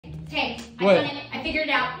Okay, What? I figured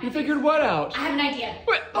it out. You figured what out? I have an idea.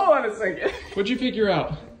 Wait, hold on a second. What'd you figure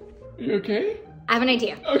out? Are you okay? I have an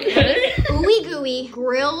idea. Okay. Ooey gooey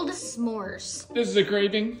grilled s'mores. This is a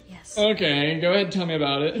craving? Yes. Okay, go ahead and tell me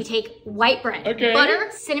about You it. take white bread, Okay. butter,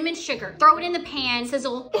 cinnamon, sugar, throw it in the pan,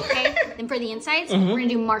 sizzle, okay? Then for the insides, we're gonna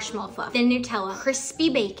do marshmallow fluff. Then Nutella, crispy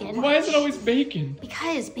bacon. Why is it always bacon?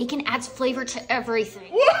 Because bacon adds flavor to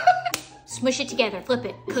everything. What? Smush it together, flip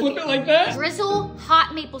it, cook Flip it like that? Drizzle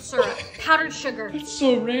hot maple syrup, powdered sugar. That's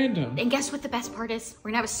so random. And guess what the best part is?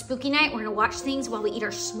 We're gonna have a spooky night. We're gonna watch things while we eat our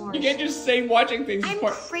s'mores. You can't just say watching things is I'm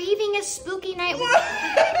part. craving a spooky night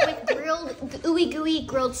with grilled, ooey gooey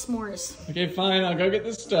grilled s'mores. Okay, fine, I'll go get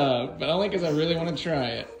the stuff, but only because I really want to try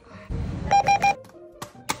it.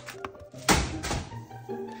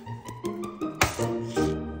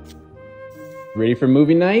 Ready for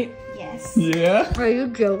movie night? Yes. Yeah? Are you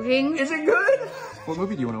joking? Is it good? What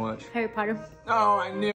movie do you want to watch? Harry Potter. Oh, I knew.